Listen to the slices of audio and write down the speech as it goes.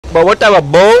But what type of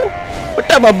bull? What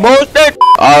type of bullshit?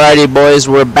 Alrighty, boys,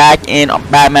 we're back in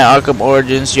Batman Arkham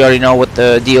Origins. You already know what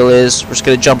the deal is. We're just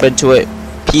gonna jump into it.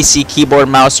 PC, keyboard,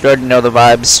 mouse. You already know the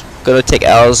vibes. Gonna take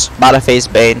L's. About to face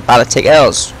Bane. About to take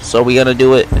L's. So we gonna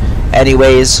do it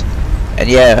anyways. And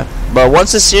yeah. But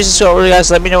once the series is over, guys,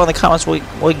 let me know in the comments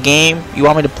what game you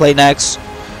want me to play next.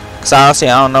 Cause honestly,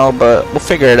 I don't know, but we'll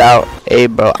figure it out. Hey,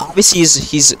 bro. Obviously,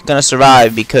 he's gonna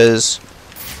survive because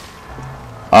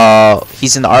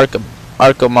he's in the Arkham,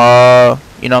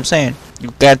 you know what I'm saying?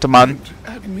 You can't man.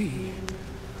 Add me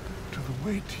to the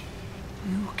weight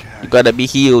you carry. You gotta be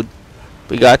healed.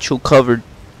 We got you covered.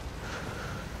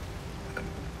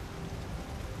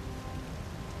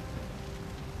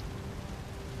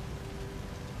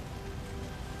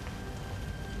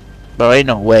 Bro, ain't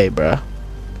no way, bro.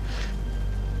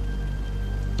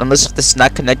 Unless if this is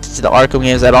not connected to the Arkham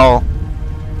games at all.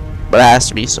 But it has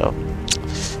to be, so.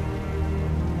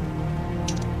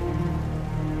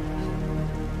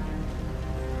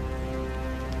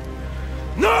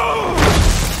 No!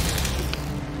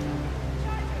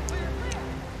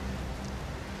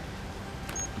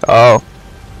 Oh.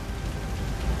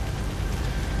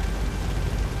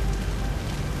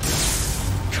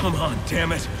 Come on,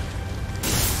 damn it.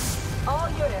 All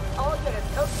units, code 10.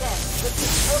 Repeat,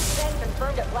 code 10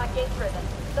 confirmed at Blackgate Prison.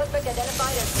 Suspect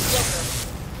identified as the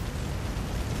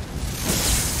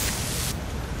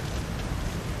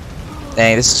Joker.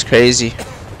 Dang, this is crazy.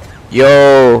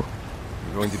 Yo.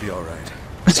 You're going to be alright.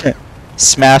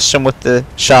 Smash him with the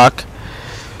shock.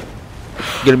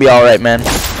 You're gonna be alright, man.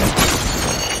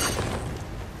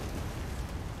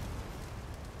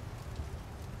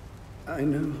 I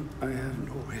know I haven't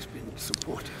always been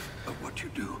supportive of what you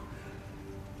do,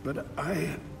 but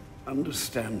I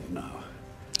understand now.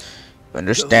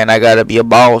 Understand, I gotta be a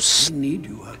boss. I need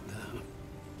you out there.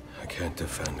 I can't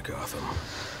defend Gotham.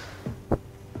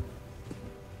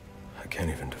 I can't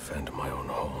even defend my own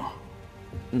home.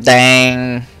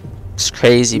 Dang. It's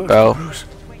crazy, bro.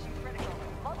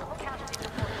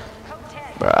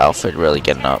 Bro, Alfred really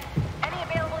getting up.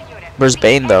 Where's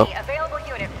Bane, though?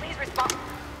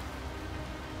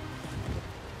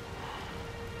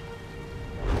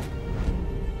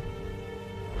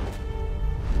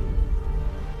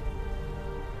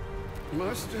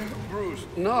 Master Bruce,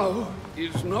 now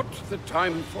is not the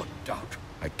time for doubt.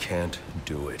 I can't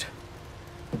do it.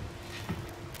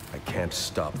 I can't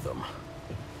stop them.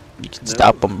 You can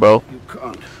stop them, bro. You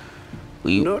can't.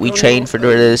 We trained for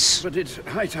doing this. But it's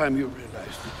high time you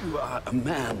realize that you are a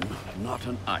man, not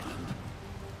an island.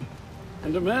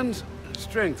 And a man's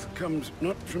strength comes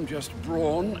not from just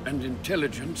brawn and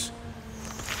intelligence,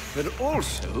 but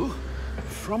also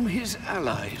from his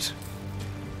allies.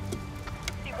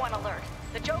 One alert.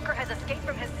 The Joker has escaped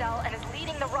from his cell and is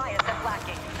leading the riots at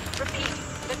Blackgate. Repeat,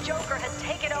 the Joker has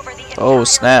taken over the entire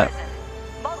snap. prison.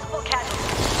 Multiple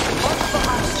casualties, multiple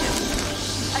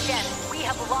hostages. Again, we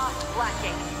have lost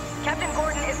Blackgate. Captain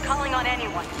Gordon is calling on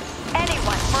anyone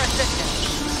for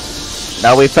assistance.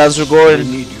 Now we found Sir They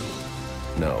Gordon. need you.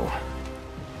 No.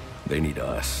 They need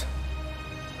us.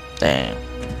 Damn.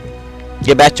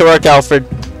 Get back to work, Alfred.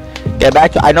 Get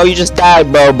back to. I know you just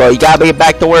died, bro, but you gotta get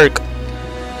back to work.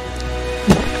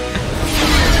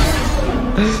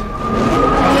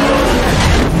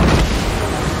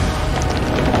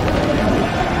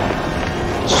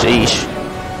 Sheesh.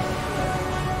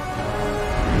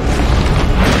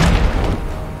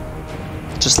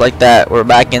 Just like that, we're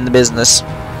back in the business.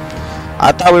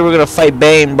 I thought we were gonna fight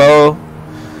Bane, bro.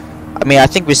 I mean, I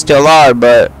think we still are,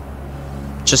 but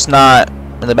just not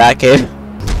in the back here.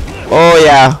 Oh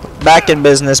yeah, back in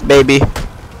business, baby.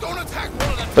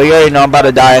 But you already know I'm about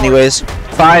to die anyways.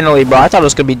 Finally, bro. I thought it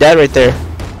was gonna be dead right there.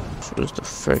 What the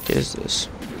frick is this?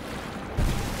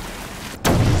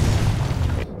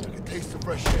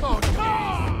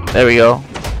 There we go.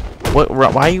 What?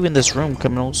 Why are you in this room,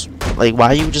 criminals? Like, why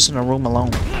are you just in a room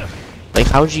alone? Like,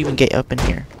 how did you even get up in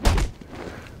here?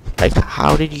 Like,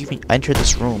 how did you even enter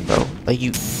this room, bro? Like,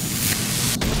 you...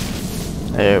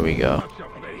 There we go.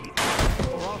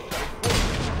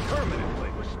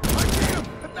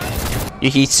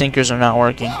 Your heat sinkers are not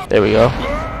working. There we go.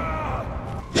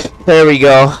 There we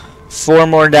go. 4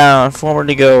 more down. 4 more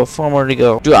to go. 4 more to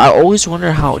go. Dude, I always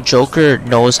wonder how Joker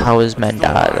knows how his men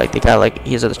die. Like, they got, like,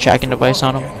 he has a tracking device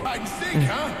on him.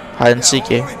 Hide and seek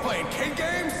it.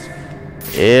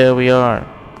 Yeah, we are.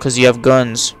 Because you have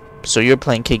guns. So you're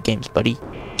playing kid games, buddy.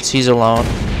 He's alone.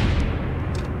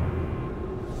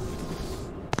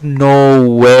 No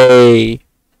way.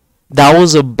 That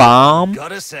was a bomb?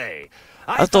 Gotta say,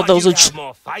 I thought that was a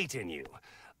more fight in you.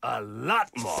 A lot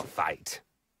more fight.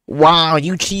 Wow,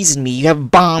 you teasing me. You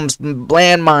have bombs,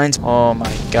 landmines. Oh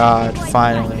my god,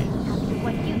 finally.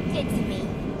 What you did to me.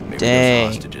 Maybe Dang.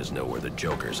 those hostages know where the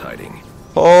Joker's hiding.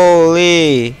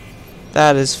 Holy.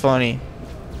 That is funny.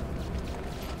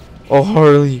 Oh,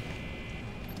 Harley.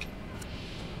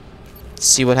 Let's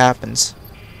see what happens.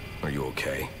 Are you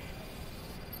okay?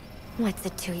 What's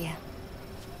it to you?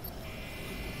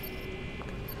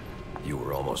 You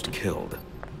were almost killed.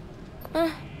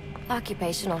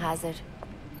 Occupational hazard.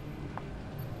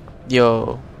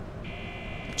 Yo.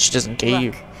 She doesn't care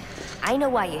you. Look, I know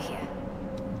why you're here.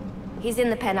 He's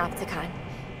in the Panopticon,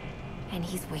 and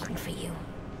he's waiting for you.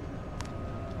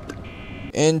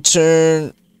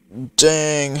 Intern.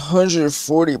 Dang,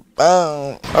 140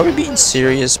 pounds. Are we being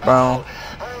serious, bro?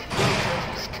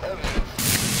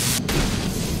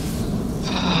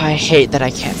 I hate that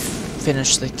I can't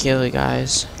finish the kill,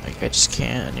 guys. Like, I just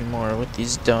can't anymore with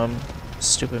these dumb,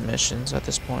 stupid missions at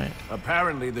this point.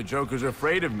 Apparently, the Joker's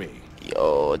afraid of me.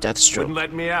 Yo, Deathstroke. Wouldn't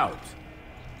let me out.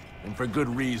 And for good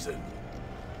reason.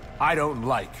 I don't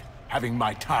like having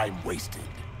my time wasted.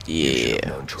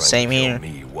 Yeah, same here.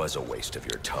 Me was a waste of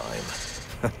your time.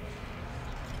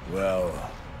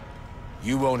 Well,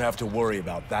 you won't have to worry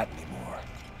about that anymore.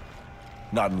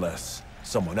 Not unless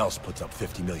someone else puts up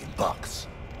 50 million bucks.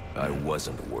 I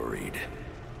wasn't worried.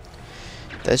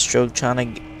 Deathstroke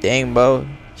trying to, dang, bro,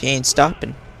 he ain't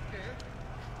stopping.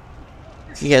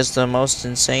 He has the most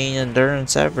insane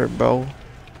endurance ever, bro.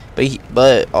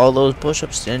 But all those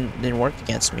push-ups didn't work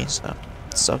against me, so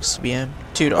it sucks to be him.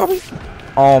 Dude, are we?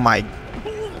 Oh my.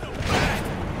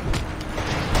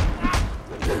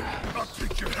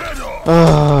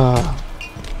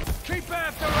 Keep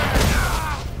after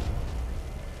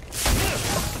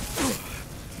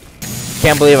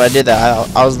Can't believe I did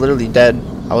that. I was literally dead.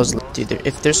 I was, dude.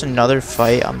 If there's another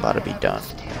fight, I'm about to be done.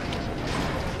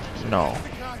 No.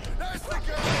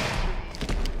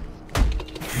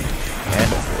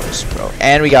 And of course, bro.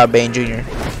 And we got Bane Jr.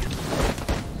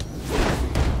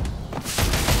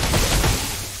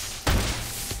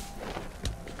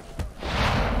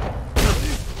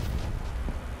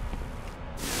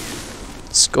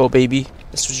 Let's go, baby.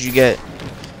 That's what you get.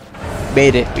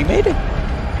 Made it. We made it.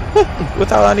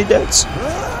 Without any deaths.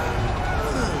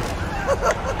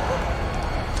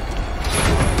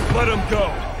 Let him go.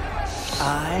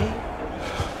 I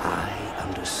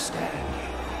understand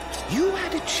you. You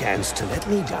had a chance to let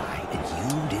me die, and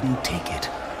you didn't take it.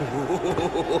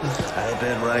 I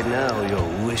bet right now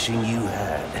you're wishing you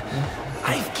had.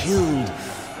 I've killed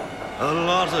a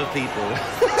lot of people.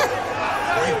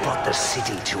 I brought the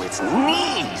city to its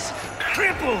knees,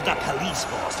 crippled the police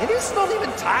force, and it's not even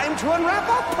time to unwrap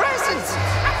our presents.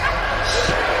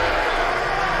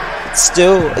 It's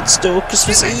still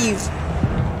Christmas Eve.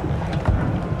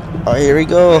 Oh, here we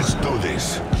go. Let's do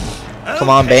this. Come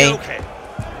on, Bane. Okay.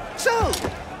 So,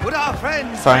 what our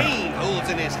friend Fine. Bane holds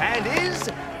in his hand is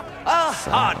a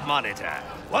heart monitor.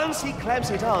 Once he clamps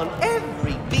it on,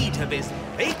 every beat of his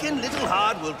bacon little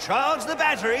heart will charge the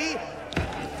battery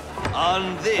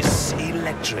on this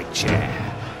electric chair.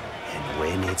 And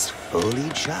when it's fully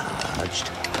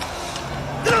charged...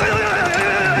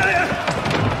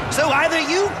 So either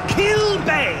you kill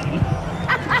Bane...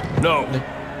 No,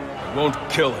 I won't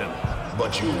kill him.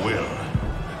 But you will.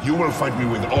 You will fight me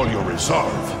with all your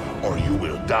resolve, or you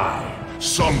will die.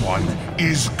 Someone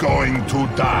is going to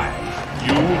die.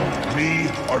 You, me,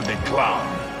 or the clown.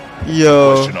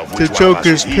 Yo, Question of the which one of us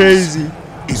Joker's it crazy.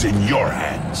 is in your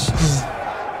hands.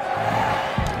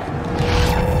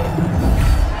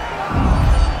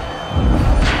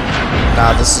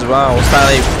 Nah, this is wrong. We're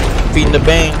finally beating the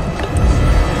Bane.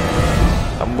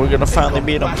 And we're gonna finally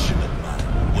beat him.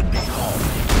 Would be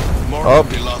home. More Oh.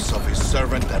 the loss of his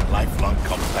servant and lifelong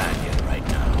companion right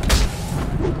now.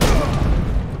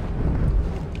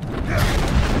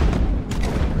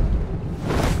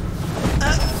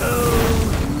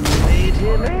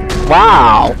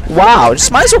 Wow, wow.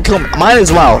 Just might as well kill him. Mine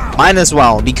as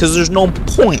well, because there's no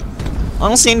point.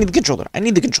 Honestly, I need the controller. I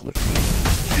need the controller.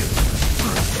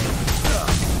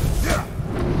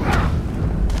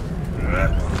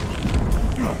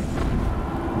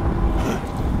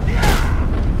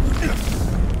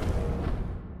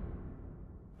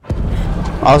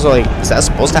 Also, like, is that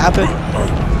supposed to happen?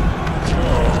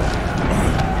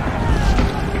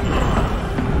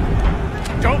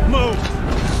 Don't move.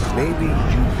 Maybe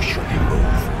you should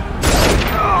move.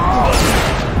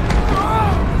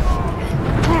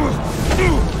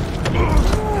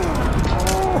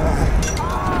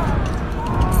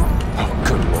 Oh,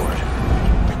 good lord.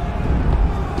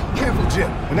 Careful,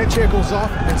 Jim, when that chair goes off,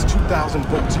 that's 2,000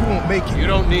 volts. You won't make it. You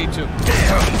don't need to.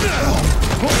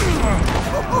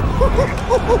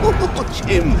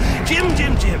 Jim.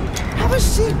 Have a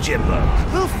seat, Jimbo.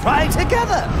 We'll fry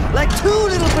together like two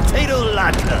little potato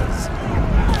latkes.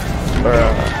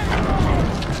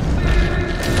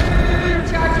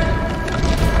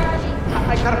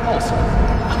 I got a pulse.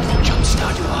 I'm gonna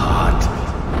jumpstart your heart.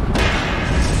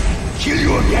 Kill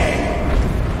you again.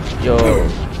 Yo,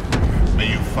 May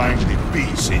you find the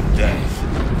peace in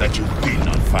death that you did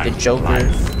not find the in Joker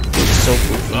life. is so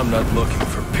goofy. I'm not looking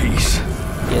for peace.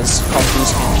 He has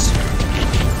confused.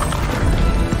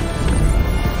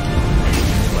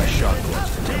 My shot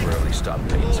gloves to temporarily stop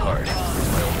Bane's heart. It's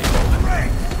my only hope.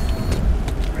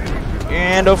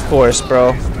 And of course,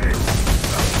 bro.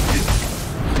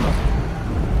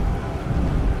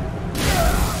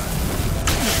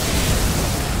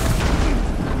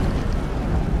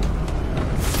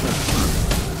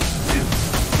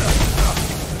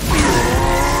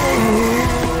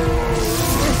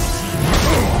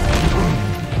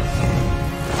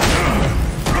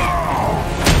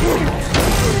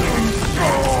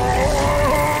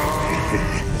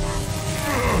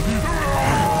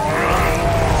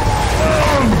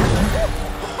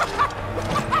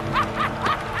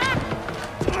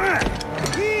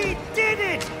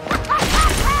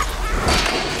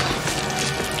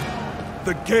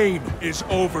 The game is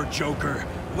over, Joker.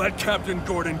 Let Captain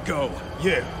Gordon go.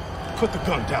 Yeah, put the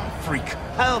gun down, freak.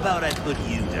 How about I put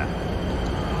you down?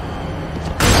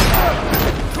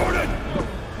 Gordon!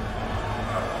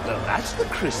 Well, that's the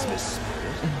Christmas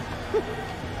spirit.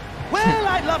 Well,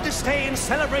 I'd love to stay and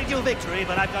celebrate your victory,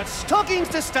 but I've got stockings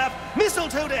to stuff,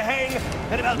 mistletoe to hang,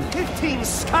 and about 15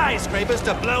 skyscrapers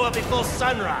to blow up before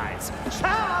sunrise.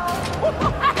 Ciao!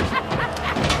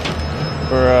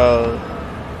 Bro.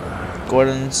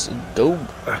 Gordon's dope.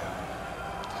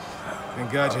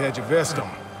 Thank God you had your vest on.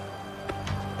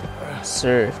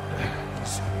 Sir.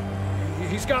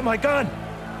 He's got my gun!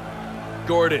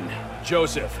 Gordon,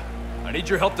 Joseph, I need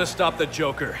your help to stop the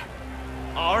Joker.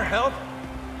 Our help?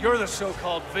 You're the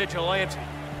so-called vigilante.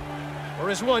 Or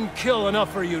is one kill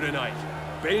enough for you tonight?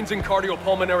 Bane's in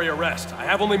cardiopulmonary arrest. I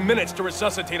have only minutes to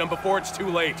resuscitate him before it's too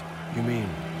late. You mean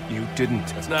you didn't?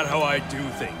 That's not how I do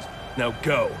things. Now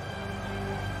go.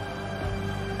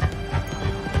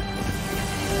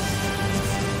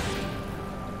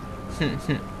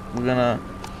 We're gonna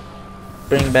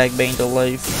bring back Bane to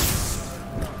life.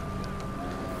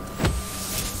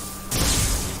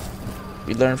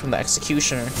 We learned from the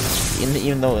Executioner,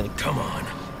 even though Come on.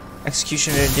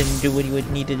 Executioner didn't do what he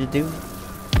needed to do.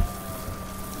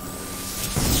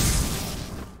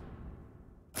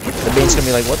 The Bane's gonna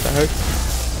be like, what the heck?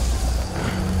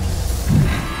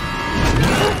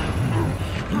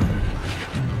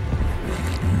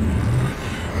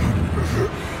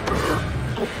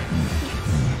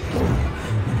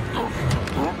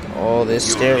 Oh,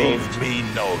 this steroid. Leave me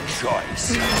no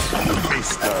choice,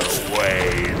 Mr.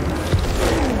 Wayne.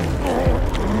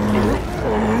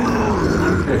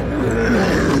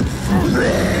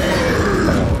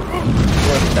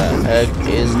 What the heck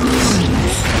is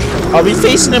this? Are we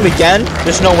facing him again?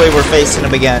 There's no way we're facing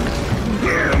him again.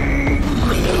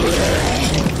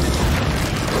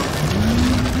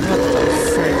 What the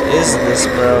frick is this,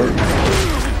 bro?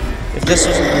 If this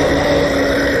was...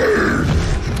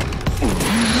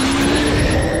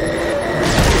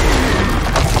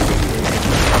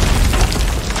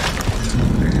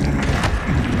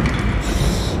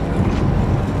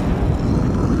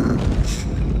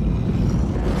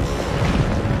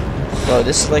 Bro,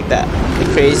 this is like the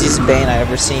craziest Bane I've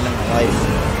ever seen in my life.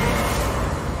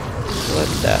 What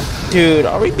the... Dude,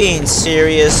 are we being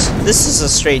serious? This is a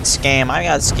straight scam. I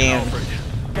got scammed.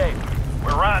 Okay,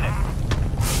 we're on it.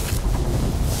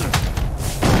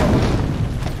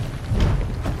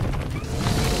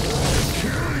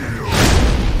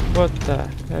 What the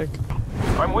heck?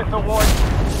 I'm with the warden.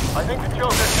 I think the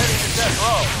Joker's heading to death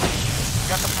row.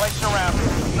 Got the place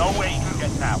surrounded. No way he can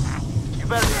get out. You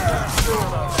better be sure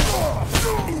about that.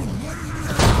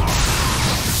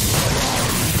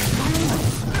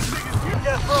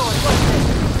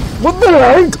 What the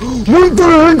heck? What the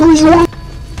heck was wrong?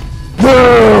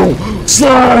 No!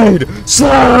 Slide!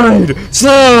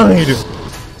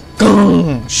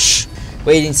 Shh.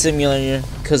 Waiting simulator,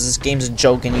 because this game's a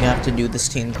joke and you have to do this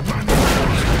team.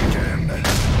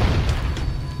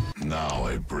 Now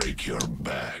I break your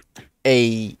back.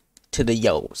 A to the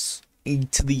yos. A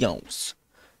to the yos.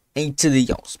 A to the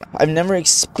yos. I've never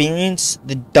experienced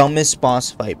the dumbest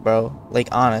boss fight, bro. Like,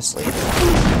 honestly.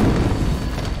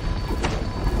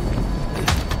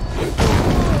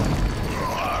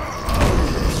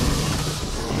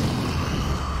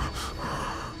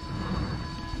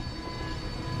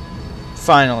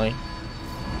 Finally.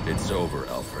 It's over,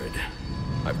 Alfred.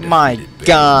 I've My defeated Bane.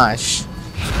 gosh.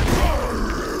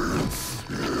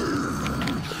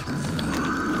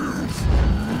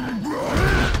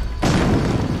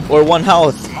 Or 1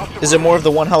 health. Is it more of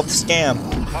the 1 health scam?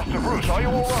 Master Bruce, are you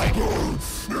alright?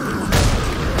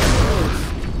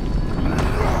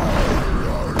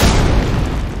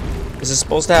 Is it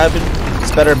supposed to happen?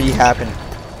 It's better be happening.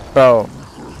 Bro.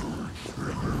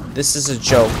 This is a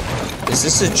joke. Is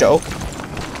this a joke?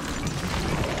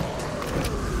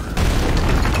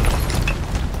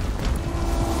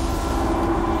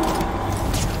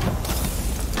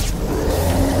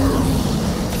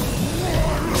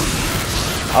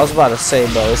 I was about to say,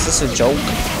 bro, is this a joke?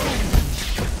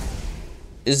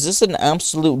 Is this an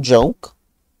absolute joke?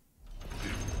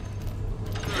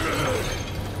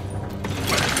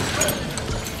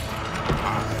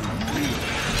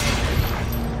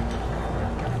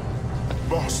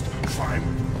 Must find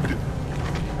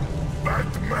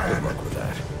Batman. Good luck with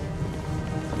that.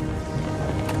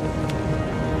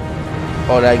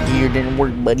 All that gear didn't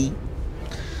work, buddy.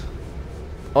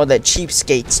 All that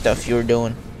cheapskate stuff you were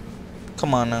doing.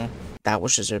 Come on now. That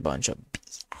was just a bunch of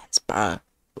BS, bruh.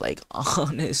 Like,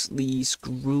 honestly,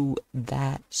 screw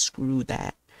that. Screw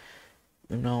that.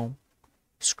 You know?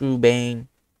 Screw Bane.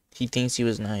 He thinks he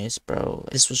was nice, bro.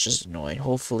 This was just annoying.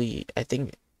 Hopefully, I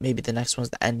think maybe the next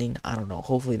one's the ending. I don't know.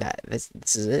 Hopefully this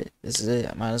is it. This is it.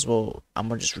 I might as well. I'm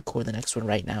gonna just record the next one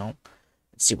right now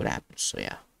and see what happens. So,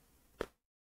 yeah.